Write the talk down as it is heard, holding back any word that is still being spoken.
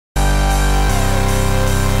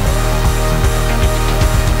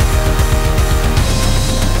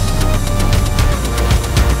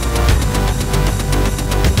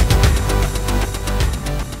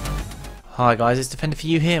Hi guys, it's Defender for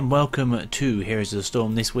You here and welcome to Heroes of the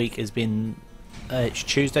Storm. This week has been, it's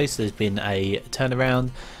Tuesday, so there's been a turnaround,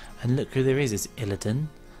 and look who there is. It's Illadan,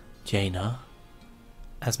 Jaina,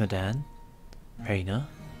 Azmodan, Reyna,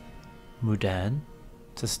 Mudan,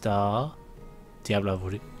 Tastar, Diablo I've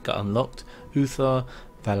already got unlocked, Uther,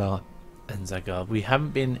 Valar and Zagar. We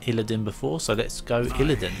haven't been Illadan before, so let's go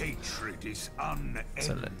Illadan.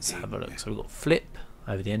 So let's have a look. So we've got Flip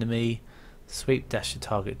over the enemy, Sweep, dash the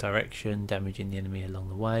target direction, damaging the enemy along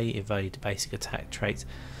the way, evade basic attack traits,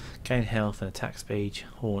 gain health and attack speed,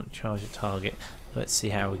 haunt, charge at target. Let's see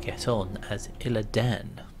how we get on as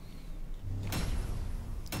Illadan.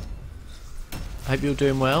 I hope you're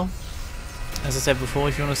doing well. As I said before,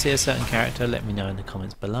 if you want to see a certain character, let me know in the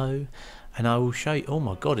comments below and I will show you. Oh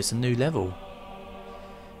my god, it's a new level.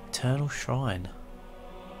 Eternal Shrine.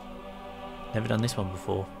 Never done this one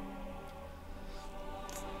before.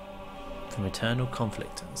 From Eternal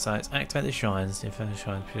Conflict. So it's activate the shrines. The Eternal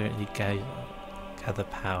Shrines periodically gather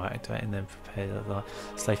power, activating them prepare the light.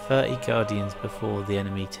 Slay 30 guardians before the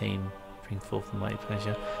enemy team bring forth the mighty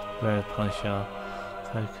Punisher. Where the Punisher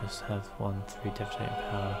focus have 1/3 devastating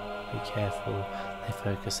power. Be careful, they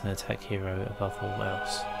focus and attack hero above all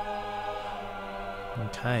else.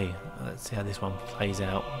 Okay, let's see how this one plays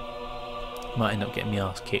out. Might end up getting my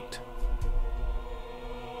ass kicked.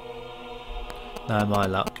 No, my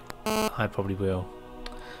luck. I probably will.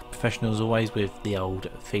 Professional as always with the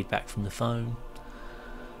old feedback from the phone.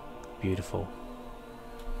 Beautiful.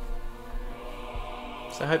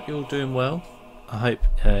 So I hope you're all doing well. I hope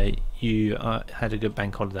you had a good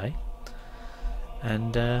bank holiday.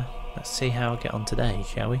 And let's see how I get on today,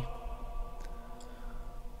 shall we?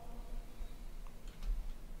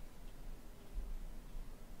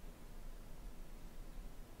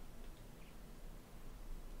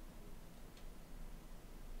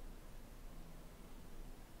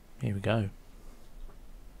 Here we go.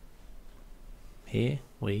 Here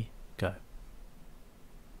we go.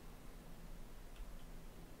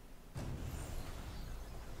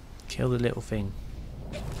 Kill the little thing.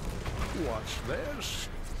 What's this?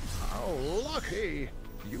 How lucky!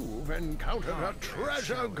 You've encountered a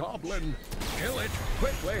treasure goblin. Kill it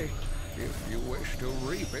quickly if you wish to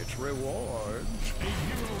reap its rewards.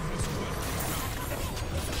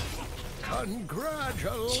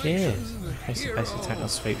 Congratulations! Cheers! Place a basic attack on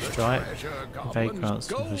Sweep Strike. Evade grants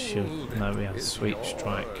with a shield. No, we have Sweep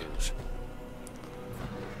Strike.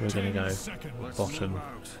 We're going to go bottom.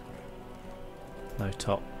 No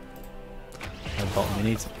top. No bottom. We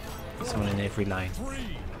need someone in every lane.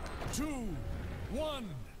 3, 2, 1.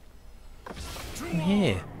 I'm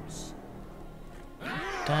here.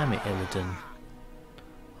 Damn it, Illadan.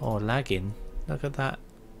 Oh, lagging. Look at that.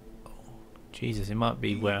 Oh, Jesus, it might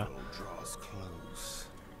be where.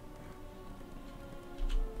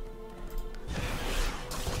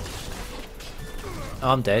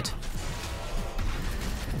 I'm dead.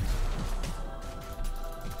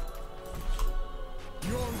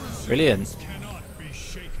 Brilliant.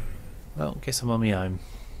 Well, guess I'm on my own.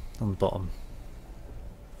 On the bottom.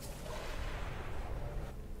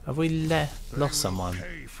 Have we lost someone?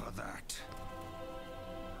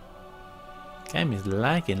 Game is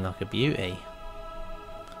lagging like a beauty.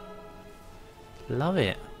 Love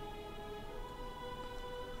it.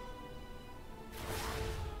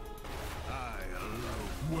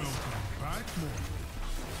 Welcome back,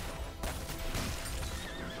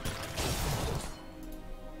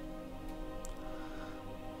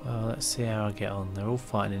 Well, let's see how I get on. They're all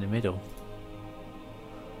fighting in the middle.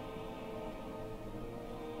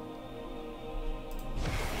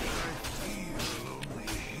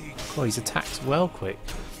 Oh, his attack's well quick.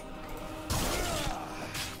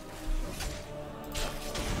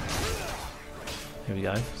 Here we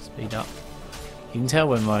go. Speed up. You can tell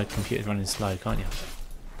when my computer's running slow, can't you?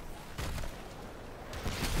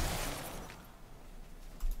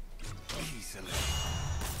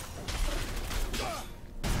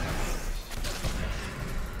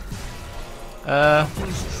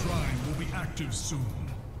 First shrine will be active soon.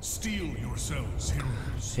 Steel yourselves,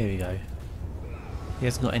 heroes. Here we go. He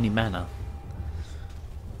hasn't got any mana.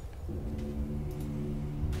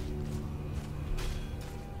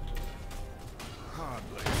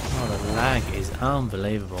 Oh, the lag is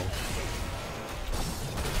unbelievable.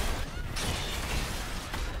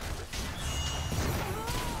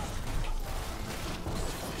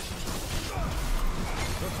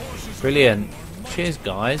 Brilliant. Cheers,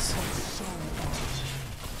 guys.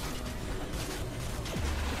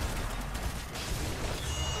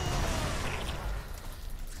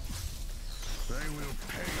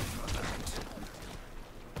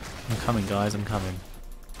 I'm coming, guys, I'm coming.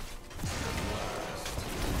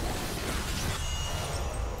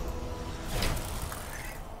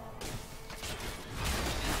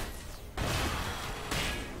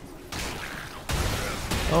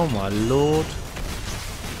 Oh my lord.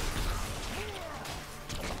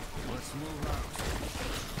 Let's move out.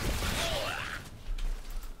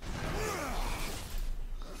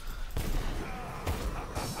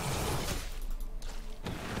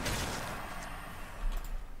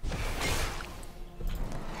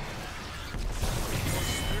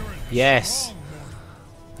 Yes.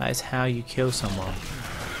 That is how you kill someone.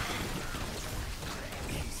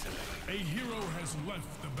 A hero has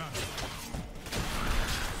left the battle.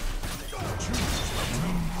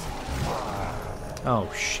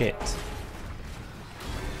 Oh shit.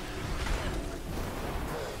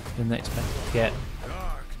 Didn't expect to get.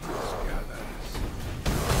 Darkness gathers.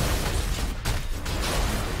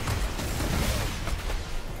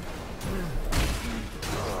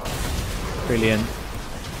 Brilliant.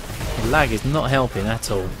 The lag is not helping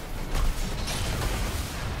at all.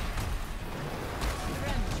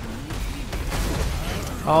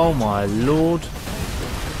 Oh my lord.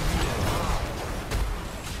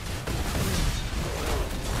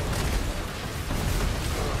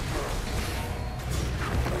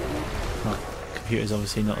 My computer's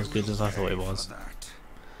obviously not as good as I thought it was.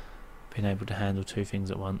 Being able to handle two things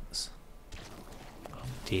at once. Oh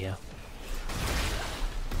dear.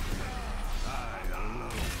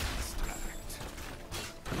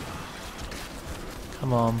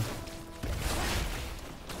 Come on.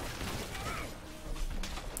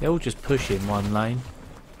 They all just push in one lane.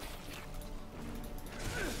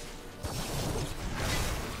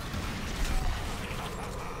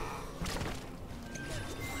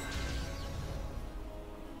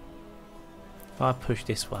 If I push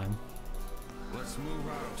this one, Let's move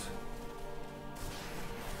out.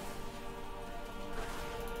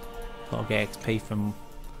 I'll get XP from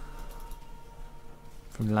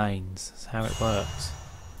lanes. That's how it works.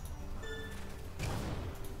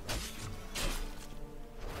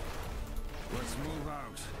 Let's move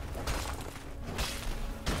out.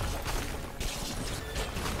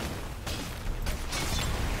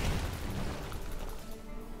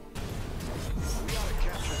 We ought to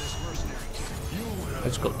capture this mercenary. I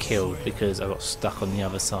just got killed because I got stuck on the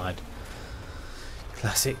other side.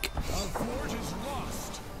 Classic. Our forge is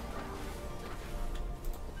lost.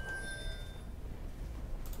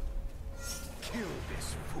 Kill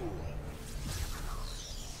this fool.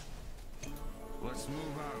 Let's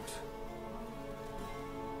move out.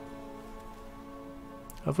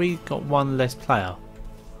 Have we got one less player?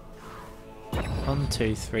 1,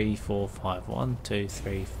 2, 3, 4, 5. 1, 2,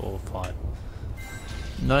 3, 4, 5.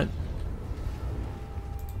 Nope.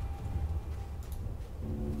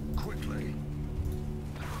 Quickly.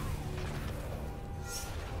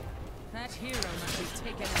 That hero must be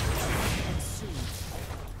taken out and soon.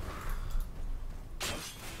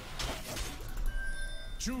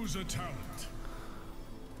 Choose a talent.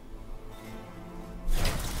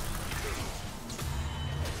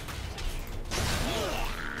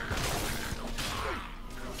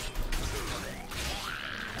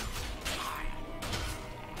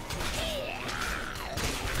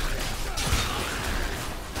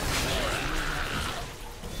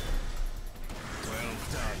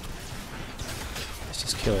 Let's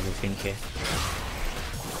just kill everything here.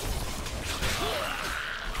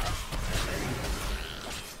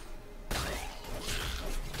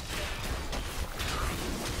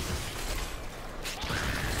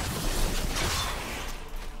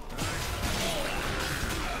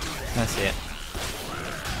 That's it.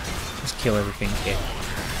 Just kill everything here.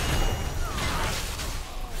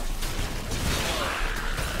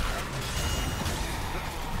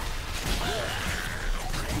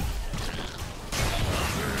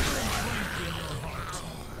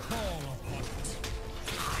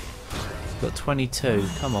 Got 22,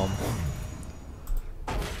 come on.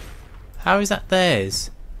 How is that theirs?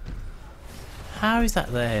 How is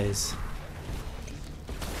that theirs?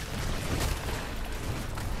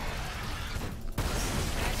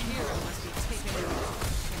 That hero must be taken out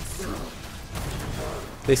and soon.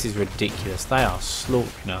 This is ridiculous. They are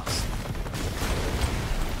slaughtering us.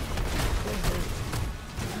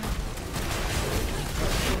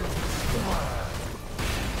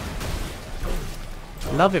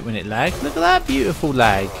 Love it when it lags. Look at that beautiful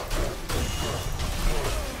lag.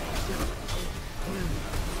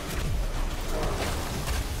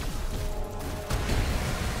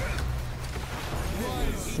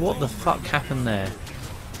 What the fuck happened there?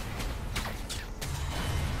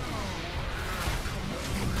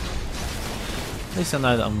 At least I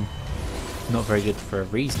know that I'm not very good for a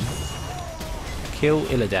reason. Kill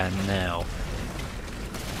Illadan now.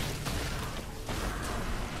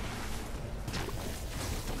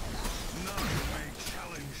 None may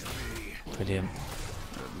challenge me. Brilliant.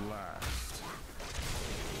 At last.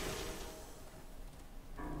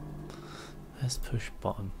 let's push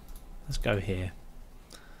bottom. Let's go here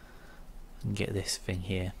and get this thing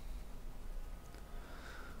here.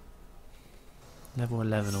 Level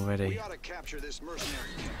 11 already. We ought to capture this mercenary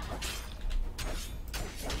camp.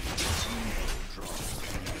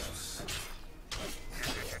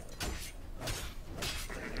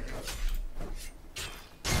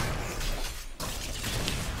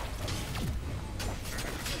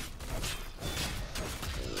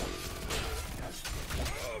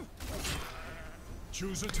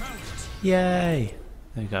 Choose a talent. Yay!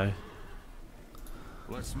 There you go.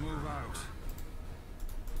 Let's move out.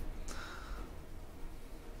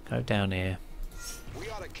 Go down here. We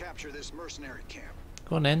ought to capture this mercenary camp.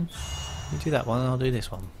 Go on then. You do that one and I'll do this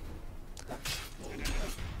one.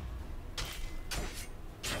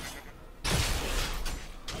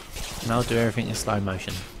 And I'll do everything in slow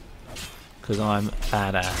motion. Because I'm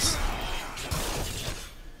badass.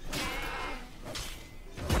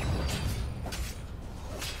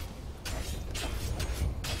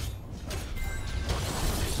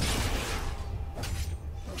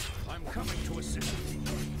 I'm coming to assist.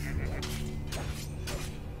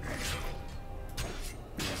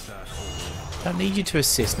 Don't need you to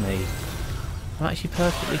assist me. I'm actually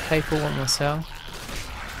perfectly capable of myself.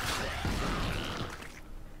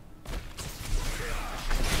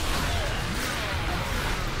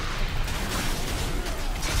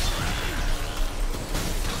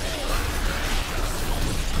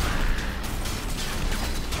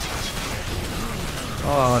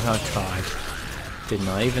 Oh, I tried. Didn't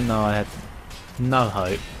I? Even though I had no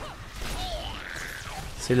hope.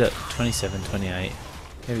 See, look, 27, 28.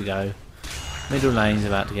 Here we go. Middle lane's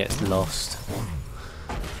about to get lost.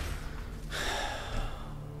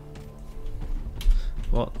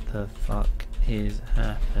 What the fuck is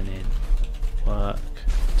happening? Work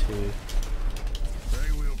to...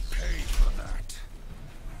 They will pay for that.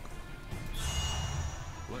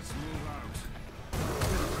 Let's move out.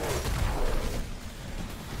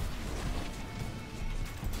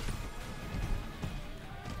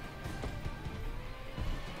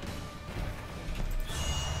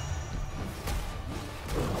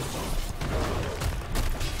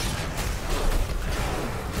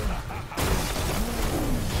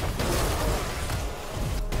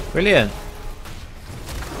 Brilliant.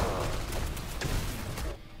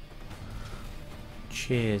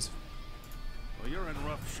 Cheers. Well, you're in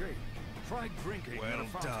rough shape. Try drinking. Well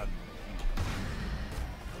done.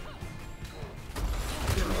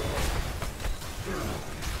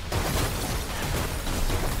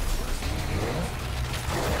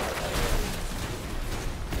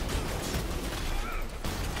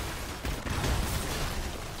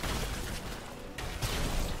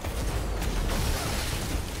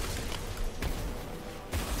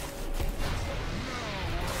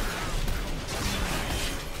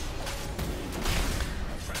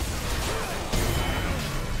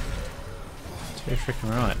 You're freaking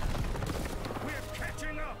right. We're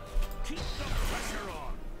catching up. Keep the pressure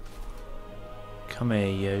on. Come here,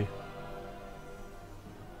 you.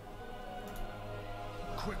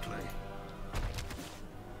 Quickly.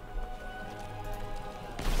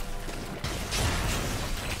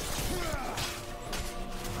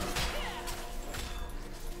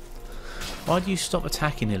 Why do you stop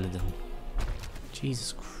attacking Illadan?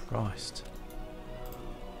 Jesus Christ.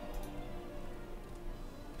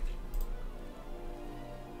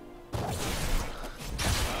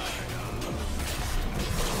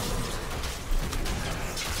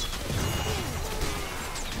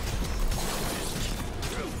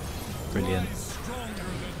 Brilliant.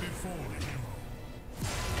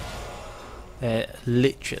 They're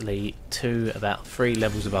literally about 3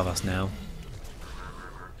 levels above us now.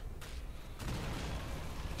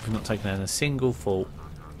 We've not taken down a single fault.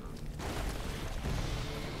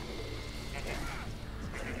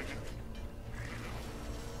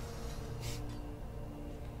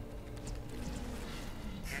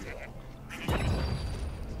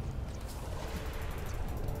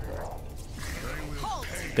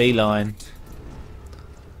 Beeline.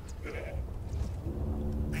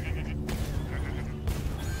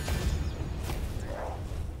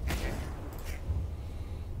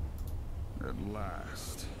 At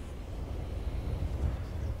last.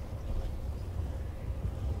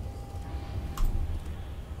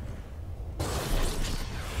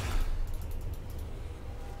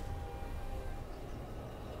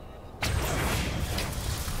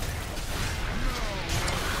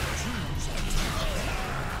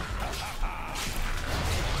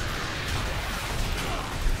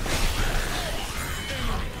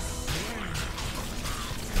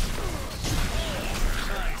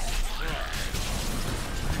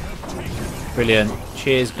 Brilliant.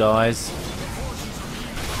 Cheers, guys.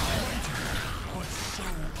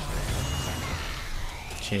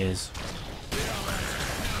 Cheers.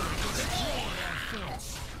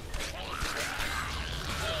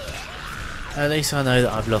 At least I know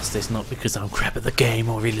that I've lost this, not because I'm crap at the game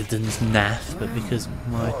or Illadan's naff, but because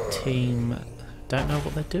my team don't know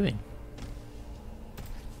what they're doing.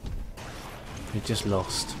 We just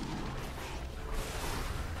lost.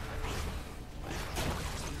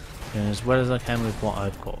 Doing as well as I can with what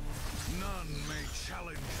I've got. None may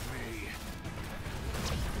challenge me.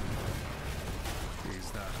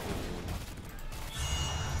 Is that all?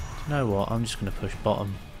 You know what? I'm just going to push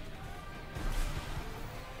bottom.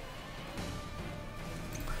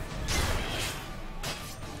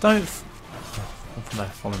 Don't.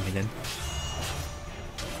 Follow me then.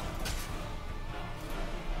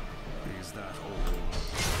 Is that all?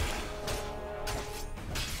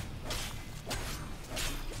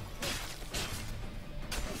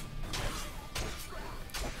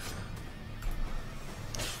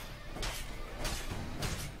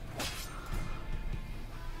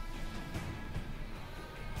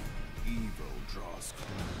 Evil draws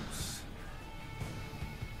close.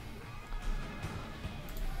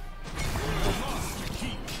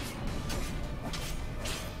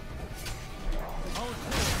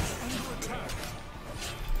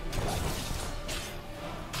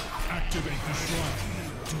 Activate the shrine.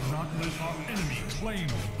 Do not let our enemy claim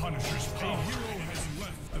the Punisher's power. A hero has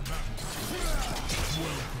left the battle.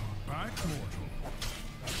 Welcome back, mortal.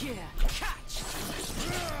 Here, catch!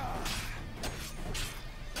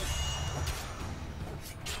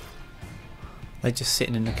 They're just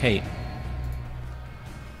sitting in the keep.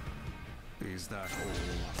 Is that all?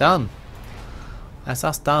 Done. That's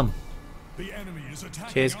us done. The enemy is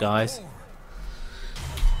attacking. Cheers, our guys. core.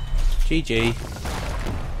 GG.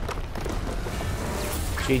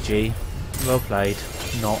 GG. Well played.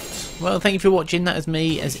 Not. Well, thank you for watching. That is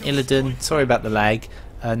me as Illadan. Sorry about the lag.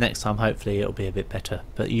 Next time, hopefully, it'll be a bit better.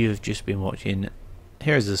 But you've just been watching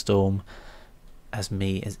Heroes of the Storm as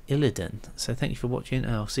me as Illadan. So thank you for watching,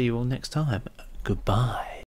 and I'll see you all next time. Goodbye.